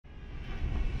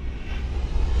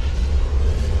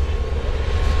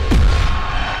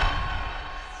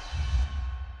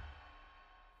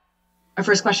Our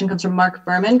first question comes from Mark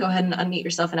Berman. Go ahead and unmute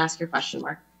yourself and ask your question,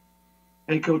 Mark.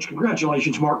 Hey, Coach,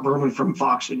 congratulations. Mark Berman from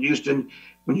Fox in Houston.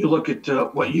 When you look at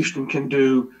what Houston can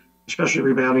do, especially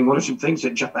rebounding, what are some things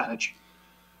that jump out at you?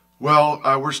 Well,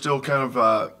 we're still kind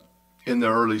of in the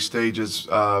early stages.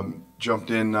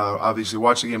 Jumped in, obviously,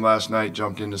 watched the game last night,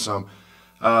 jumped into some.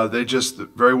 They just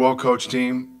very well coached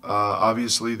team.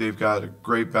 Obviously, they've got a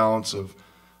great balance of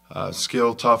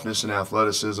skill, toughness, and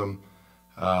athleticism.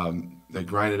 They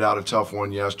grinded out a tough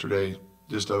one yesterday.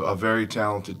 Just a very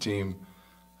talented team.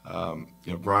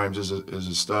 Grimes is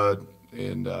a stud,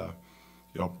 and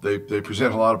they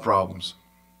present a lot of problems.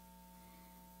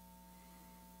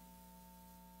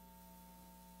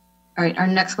 All right, our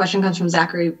next question comes from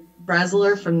Zachary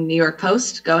Braziller from New York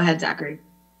Post. Go ahead, Zachary.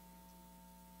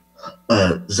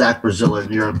 Zach Braziller,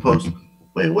 New York Post.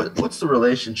 Wait, what's the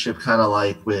relationship kind of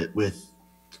like with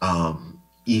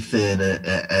Ethan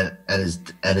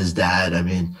and his dad? I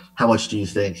mean, how much do you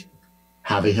think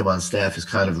having him on staff has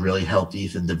kind of really helped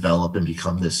Ethan develop and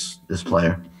become this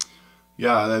player?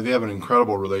 Yeah, they have an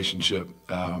incredible relationship.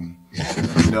 They're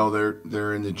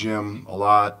in the gym a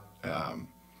lot.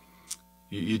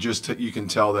 You can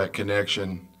tell that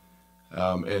connection,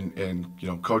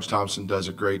 and Coach Thompson does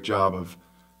a great job of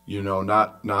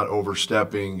not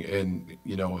overstepping, and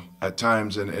at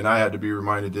times, and I had to be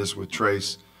reminded this with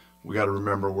Trace. We got to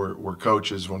remember we're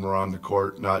coaches when we're on the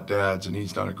court, not dads, and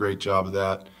he's done a great job of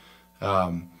that.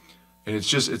 And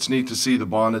it's neat to see the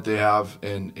bond that they have,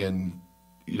 and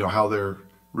how they're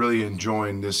really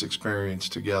enjoying this experience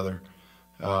together.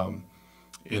 And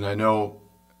I know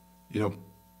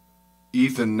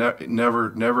Ethan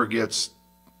never gets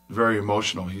very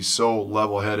emotional. He's so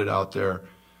level-headed out there,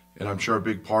 and I'm sure a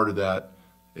big part of that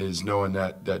is knowing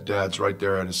that Dad's right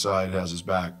there at his side, has his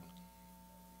back.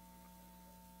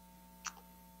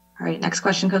 All right, next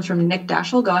question comes from Nick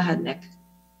Daschel. Go ahead, Nick.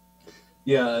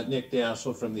 Yeah, Nick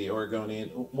Daschel from the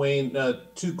Oregonian. Wayne,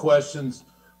 two questions.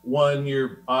 One,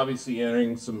 you're obviously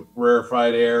entering some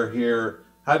rarefied air here.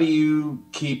 How do you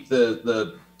keep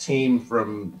the team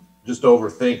from just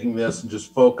overthinking this and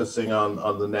just focusing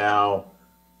on the now?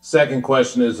 Second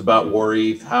question is about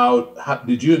Warith. How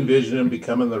did you envision him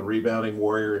becoming the rebounding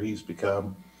warrior he's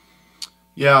become?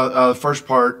 Yeah, the first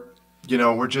part,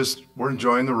 we're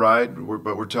enjoying the ride,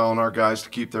 but we're telling our guys to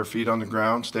keep their feet on the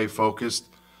ground, stay focused.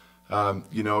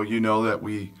 That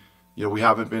we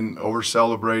haven't been over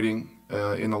celebrating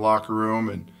in the locker room,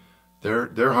 and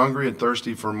they're hungry and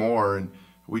thirsty for more, and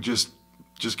we just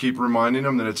keep reminding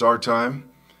them that it's our time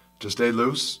to stay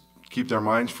loose, keep their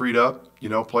minds freed up,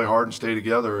 play hard and stay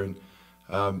together. And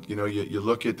you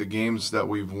look at the games that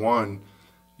we've won,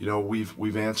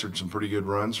 we've answered some pretty good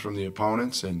runs from the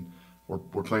opponents, and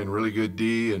we're playing really good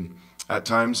D. And at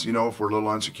times, if we're a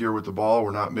little insecure with the ball,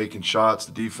 we're not making shots.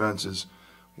 The defense is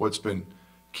what's been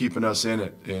keeping us in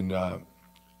it. And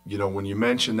when you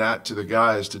mention that to the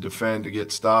guys to defend, to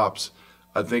get stops,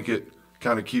 I think it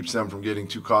kind of keeps them from getting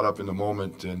too caught up in the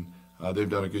moment, and they've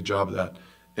done a good job of that.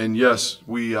 And yes,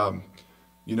 we,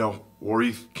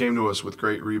 Warith came to us with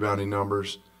great rebounding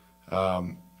numbers,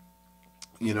 and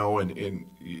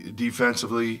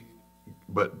defensively,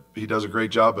 but he does a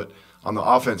great job. But on the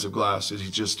offensive glass, he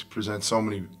just presents so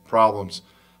many problems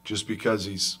just because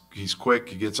he's quick,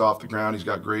 he gets off the ground, he's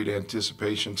got great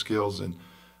anticipation skills, and,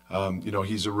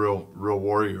 he's a real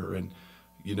warrior. And,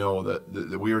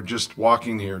 that we were just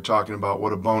walking here talking about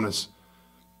what a bonus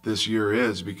this year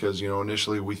is, because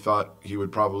initially we thought he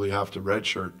would probably have to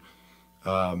redshirt,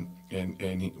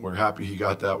 and we're happy he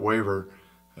got that waiver,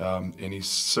 and he's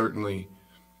certainly,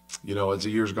 as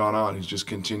the year's gone on, he's just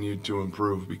continued to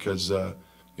improve because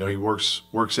he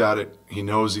works at it. He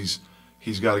knows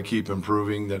he's got to keep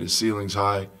improving, that his ceiling's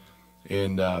high,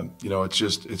 and it's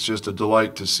just a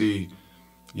delight to see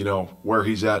where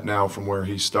he's at now from where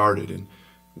he started. And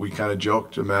we kind of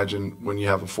joked, imagine when you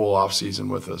have a full off season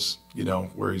with us,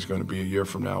 where he's going to be a year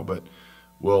from now. But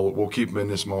we'll keep him in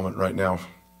this moment right now.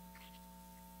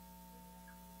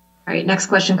 All right, next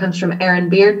question comes from Aaron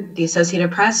Beard, the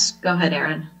Associated Press. Go ahead,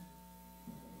 Aaron.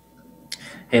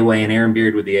 Hey, Wayne, Aaron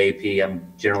Beard with the AP.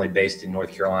 I'm generally based in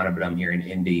North Carolina, but I'm here in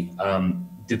Indy. I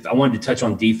wanted to touch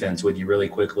on defense with you really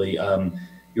quickly.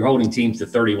 You're holding teams to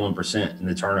 31% in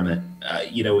the tournament.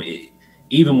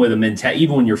 Even with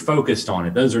even when you're focused on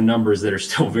it, those are numbers that are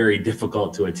still very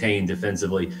difficult to attain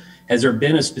defensively. Has there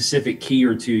been a specific key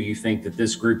or two you think that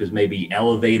this group has maybe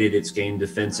elevated its game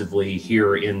defensively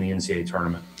here in the NCAA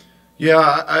tournament?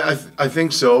 Yeah, I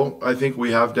think so. I think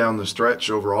we have down the stretch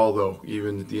overall, though,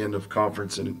 even at the end of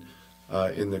conference and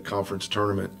in the conference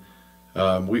tournament.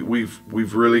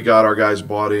 We've really got our guys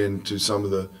bought into some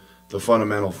of the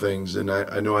fundamental things. And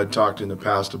I know I'd talked in the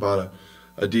past about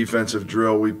a defensive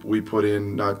drill we put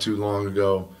in not too long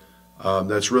ago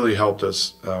that's really helped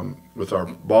us with our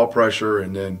ball pressure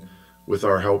and then with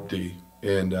our help D.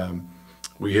 And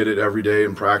we hit it every day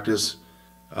in practice,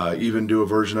 even do a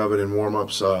version of it in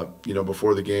warm-ups,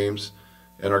 before the games.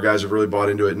 And our guys have really bought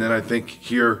into it. And then I think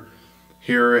here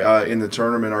in the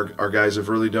tournament, our guys have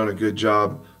really done a good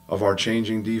job of our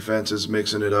changing defenses,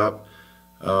 mixing it up.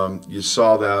 You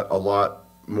saw that a lot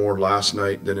more last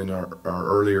night than in our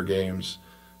earlier games.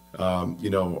 Our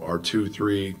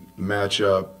 2-3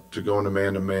 matchup to go into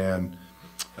man-to-man.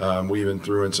 We even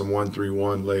threw in some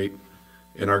 1-3-1 late.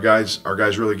 And our guys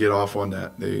really get off on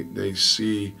that. They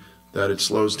see that it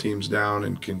slows teams down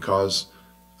and can cause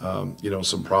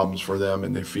some problems for them,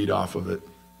 and they feed off of it.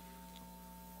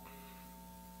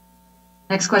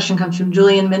 Next question comes from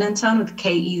Julian Minenton with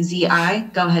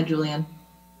KEZI. Go ahead, Julian.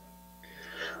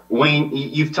 Wayne,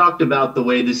 you've talked about the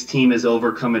way this team has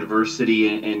overcome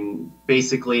adversity and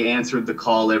basically answered the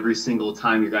call every single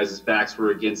time your guys' backs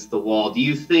were against the wall. Do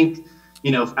you think,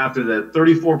 after the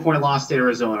 34-point loss to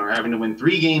Arizona, or having to win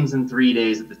 3 games in 3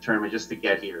 days at the tournament just to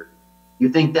get here, you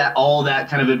think that all that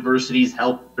kind of adversity's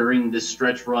helped during this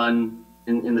stretch run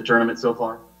in the tournament so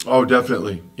far? Oh,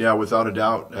 definitely. Yeah, without a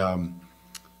doubt.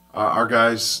 Our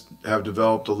guys have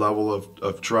developed a level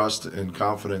of trust and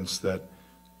confidence that,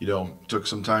 took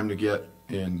some time to get.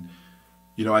 And,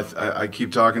 I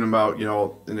keep talking about,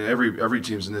 and every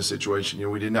team's in this situation.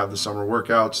 We didn't have the summer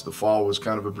workouts. The fall was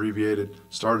kind of abbreviated.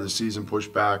 Start of the season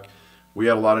pushed back. We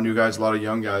had a lot of new guys, a lot of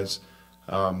young guys.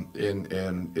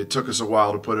 And it took us a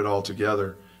while to put it all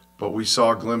together, but we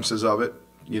saw glimpses of it,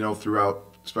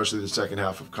 throughout, especially the second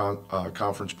half of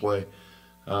conference play.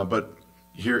 But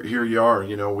here you are,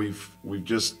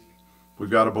 we've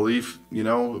got a belief,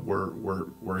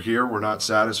 we're here, we're not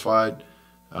satisfied,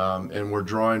 and we're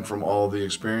drawing from all the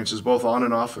experiences, both on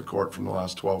and off the court, from the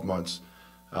last 12 months.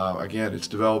 Again, it's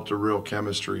developed a real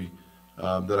chemistry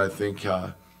that I think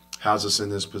has us in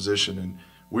this position. And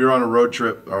we were on a road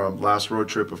trip, our last road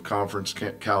trip of conference,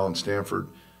 Cal and Stanford,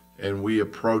 and we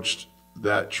approached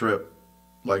that trip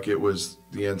like it was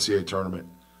the NCAA tournament.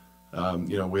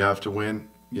 We have to win,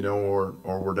 or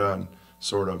we're done,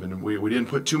 sort of. And we didn't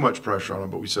put too much pressure on them,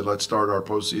 but we said, let's start our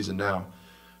postseason now.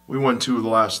 We won 2 of the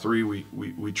last 3.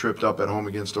 We tripped up at home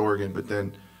against Oregon, but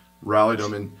then rallied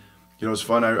them. And, it's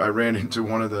fun. I ran into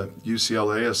one of the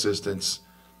UCLA assistants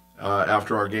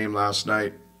after our game last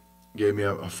night, gave me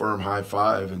a firm high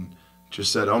five and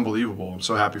just said, unbelievable. I'm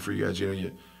so happy for you guys.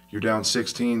 You're down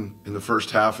 16 in the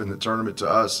first half in the tournament to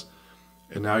us,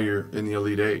 and now you're in the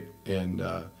Elite 8. And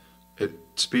it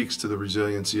speaks to the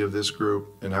resiliency of this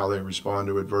group and how they respond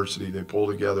to adversity. They pull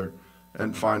together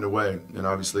and find a way. And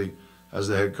obviously, as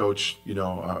the head coach,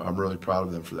 I'm really proud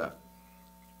of them for that.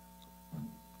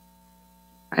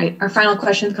 All right, our final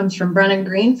question comes from Brenna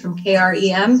Green from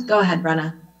KREM. Go ahead,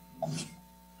 Brenna.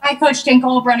 Hi, Coach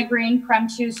Tinkle, Brenna Green, Prem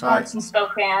 2 Sports in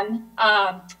Spokane.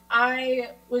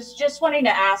 I was just wanting to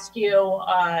ask you,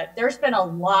 there's been a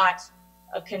lot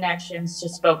of connections to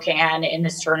Spokane in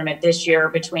this tournament this year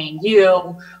between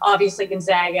you, obviously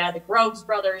Gonzaga, the Groves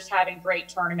brothers having great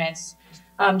tournaments.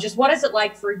 Just what is it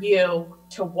like for you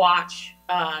to watch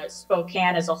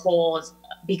Spokane as a whole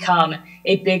become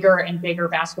a bigger and bigger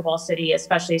basketball city,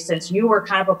 especially since you were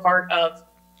kind of a part of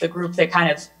the group that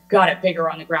kind of got it bigger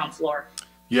on the ground floor?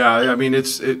 Yeah, I mean,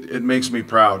 it makes me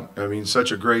proud. I mean,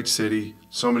 such a great city,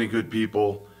 so many good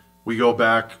people. We go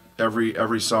back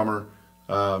every summer,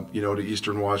 to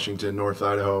Eastern Washington, North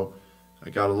Idaho. I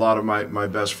got a lot of my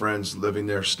best friends living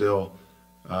there still.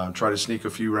 Try to sneak a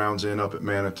few rounds in up at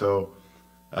Manitou.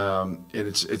 And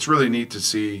it's really neat to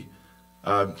see.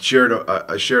 I shared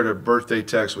a birthday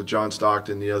text with John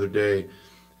Stockton the other day,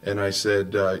 and I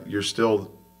said, you're still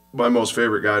my most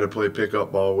favorite guy to play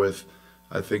pickup ball with.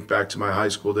 I think back to my high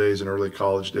school days and early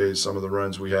college days, some of the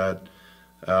runs we had.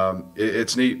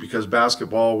 It's neat because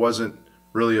basketball wasn't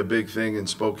really a big thing in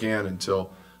Spokane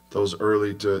until those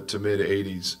early to mid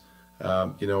 80s.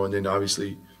 And then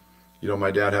obviously,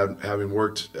 my dad having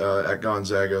worked at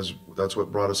Gonzaga, that's what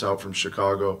brought us out from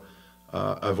Chicago.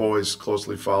 I've always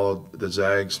closely followed the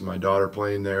Zags, my daughter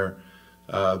playing there.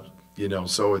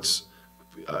 So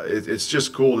it's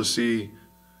just cool to see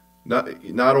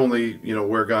not only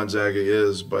where Gonzaga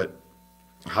is, but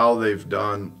how they've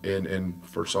done and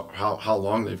for how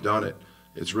long they've done it.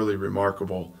 It's really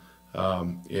remarkable.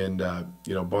 Bumped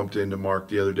into Mark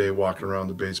the other day walking around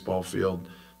the baseball field,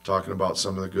 talking about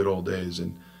some of the good old days,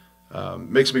 and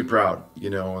makes me proud.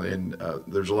 And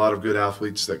there's a lot of good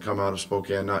athletes that come out of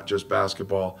Spokane, not just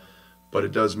basketball, but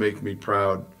it does make me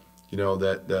proud.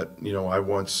 That I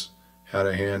once had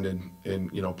a hand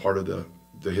in part of the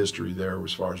the history there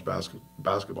as far as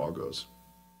basketball goes.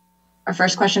 Our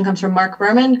first question comes from Mark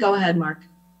Berman. Go ahead, Mark.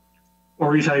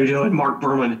 Warith, how you doing? Mark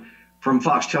Berman from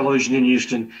Fox Television in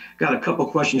Houston. Got a couple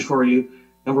questions for you.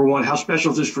 Number one, how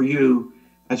special is this for you?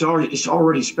 It's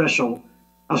already special.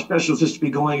 How special is this to be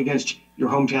going against your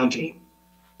hometown team?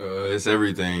 It's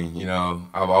everything. You know,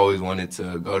 I've always wanted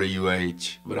to go to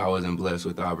UH, but I wasn't blessed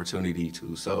with the opportunity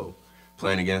to. So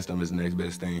playing against them is the next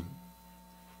best thing.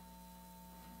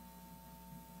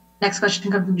 Next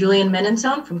question comes from Julian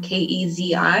Menenson from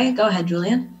KEZI. Go ahead,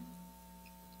 Julian.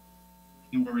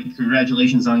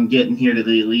 Congratulations on getting here to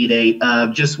the Elite Eight.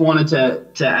 Just wanted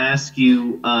to ask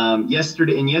you,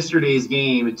 in yesterday's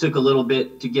game, it took a little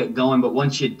bit to get going, but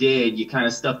once you did, you kind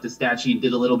of stuffed the stat sheet and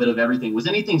did a little bit of everything. Was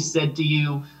anything said to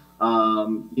you,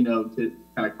 to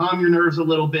kind of calm your nerves a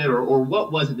little bit, or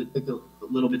what was it that took a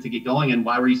little bit to get going, and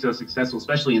why were you so successful,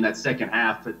 especially in that second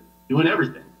half, at doing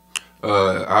everything?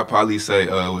 I'd probably say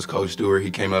it was Coach Stewart.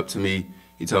 He came up to me.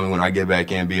 He told me when I get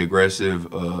back in, be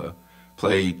aggressive,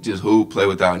 play, just hoop, play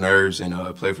without nerves, and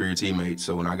play for your teammates.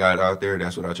 So when I got out there,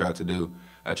 that's what I tried to do.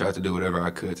 I tried to do whatever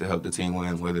I could to help the team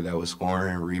win, whether that was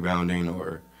scoring, rebounding,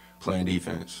 or playing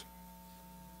defense.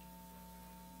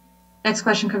 Next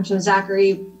question comes from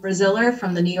Zachary Braziller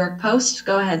from the New York Post.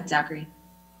 Go ahead, Zachary.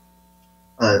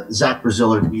 Zach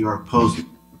Braziller, New York Post.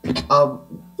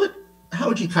 How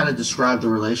would you kind of describe the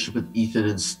relationship with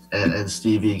Ethan and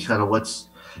Stevie? Kind of what's,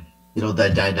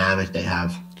 that dynamic they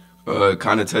have?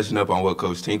 Kind of touching up on what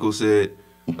Coach Tinkle said.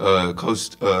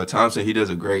 Coach Thompson, he does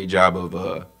a great job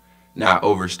of not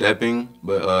overstepping,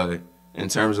 but in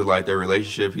terms of like their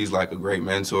relationship, he's like a great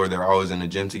mentor. They're always in the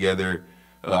gym together.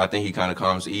 I think he kind of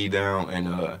calms E down,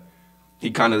 and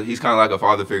he's kind of like a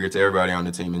father figure to everybody on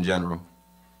the team in general.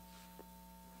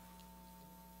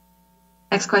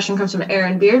 Next question comes from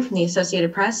Aaron Beard from the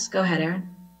Associated Press. Go ahead,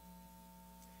 Aaron.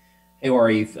 Hey,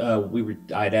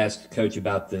 Warith, I'd asked Coach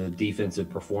about the defensive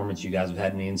performance you guys have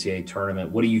had in the NCAA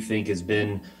tournament. What do you think has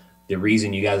been the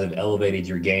reason you guys have elevated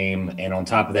your game? And on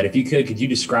top of that, if you could you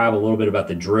describe a little bit about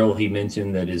the drill he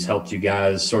mentioned that has helped you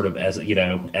guys sort of,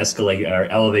 escalate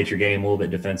or elevate your game a little bit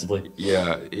defensively?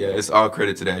 Yeah, it's all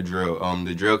credit to that drill.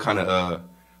 The drill kind of,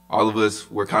 all of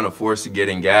us were kind of forced to get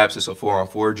in gaps. It's a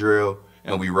 4-on-4 drill,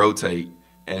 and we rotate.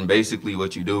 And basically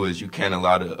what you do is you can't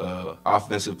allow the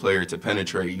offensive player to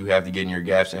penetrate. You have to get in your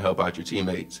gaps and help out your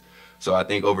teammates. So I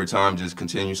think over time, just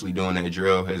continuously doing that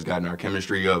drill has gotten our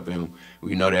chemistry up, and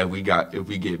we know that if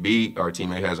we get beat, our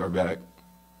teammate has our back.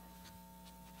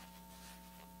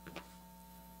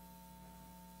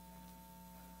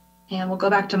 And we'll go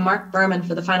back to Mark Berman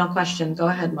for the final question. Go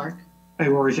ahead, Mark. Hey,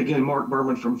 Warith, again, Mark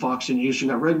Berman from Fox in Houston.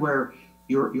 I read where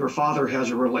your father has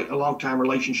a long-time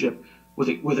relationship with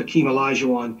Akeem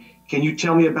Olajuwon. Can you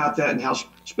tell me about that and how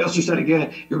special you said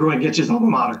again you're going against his alma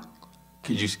mater?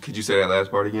 Could you say that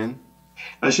last part again?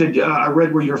 I said I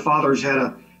read where your father's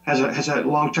has a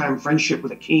long-time friendship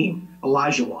with Akeem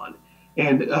Olajuwon,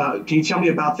 and can you tell me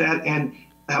about that and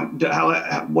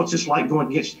what's this like going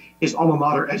against his alma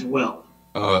mater as well?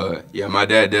 Yeah, my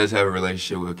dad does have a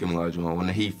relationship with Akeem Olajuwon. When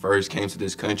he first came to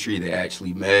this country, they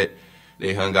actually met.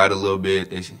 They hung out a little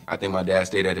bit. I think my dad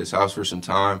stayed at his house for some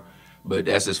time. But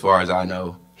that's as far as I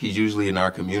know. He's usually in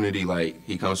our community. Like,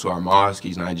 he comes to our mosque.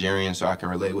 He's Nigerian, so I can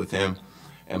relate with him.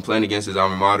 And playing against his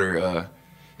alma mater,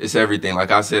 it's everything. Like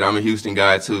I said, I'm a Houston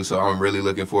guy too, so I'm really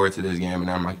looking forward to this game,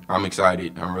 and I'm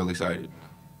excited. I'm really excited.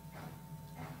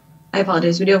 I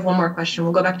apologize. We do have one more question.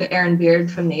 We'll go back to Aaron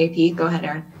Beard from the AP. Go ahead,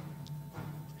 Aaron.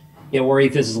 Yeah,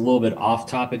 Warith, this is a little bit off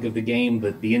topic of the game,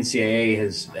 but the NCAA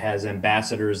has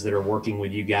ambassadors that are working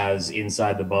with you guys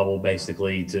inside the bubble,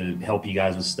 basically, to help you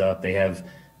guys with stuff. They have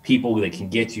people that can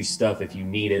get you stuff if you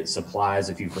need it, supplies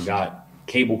if you forgot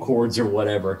cable cords or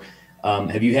whatever.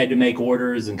 Have you had to make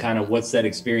orders, and kind of what's that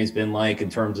experience been like in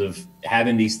terms of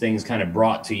having these things kind of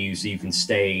brought to you so you can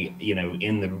stay,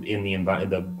 in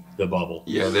the bubble?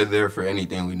 Yeah, they're there for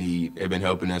anything we need. They've been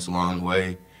helping us along the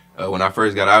way. When I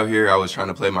first got out here, I was trying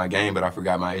to play my game, but I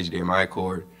forgot my HDMI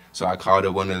cord. So I called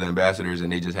up one of the ambassadors,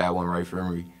 and they just had one right for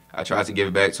me. I tried to give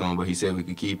it back to him, but he said we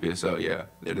could keep it. So, yeah,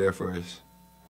 they're there for us.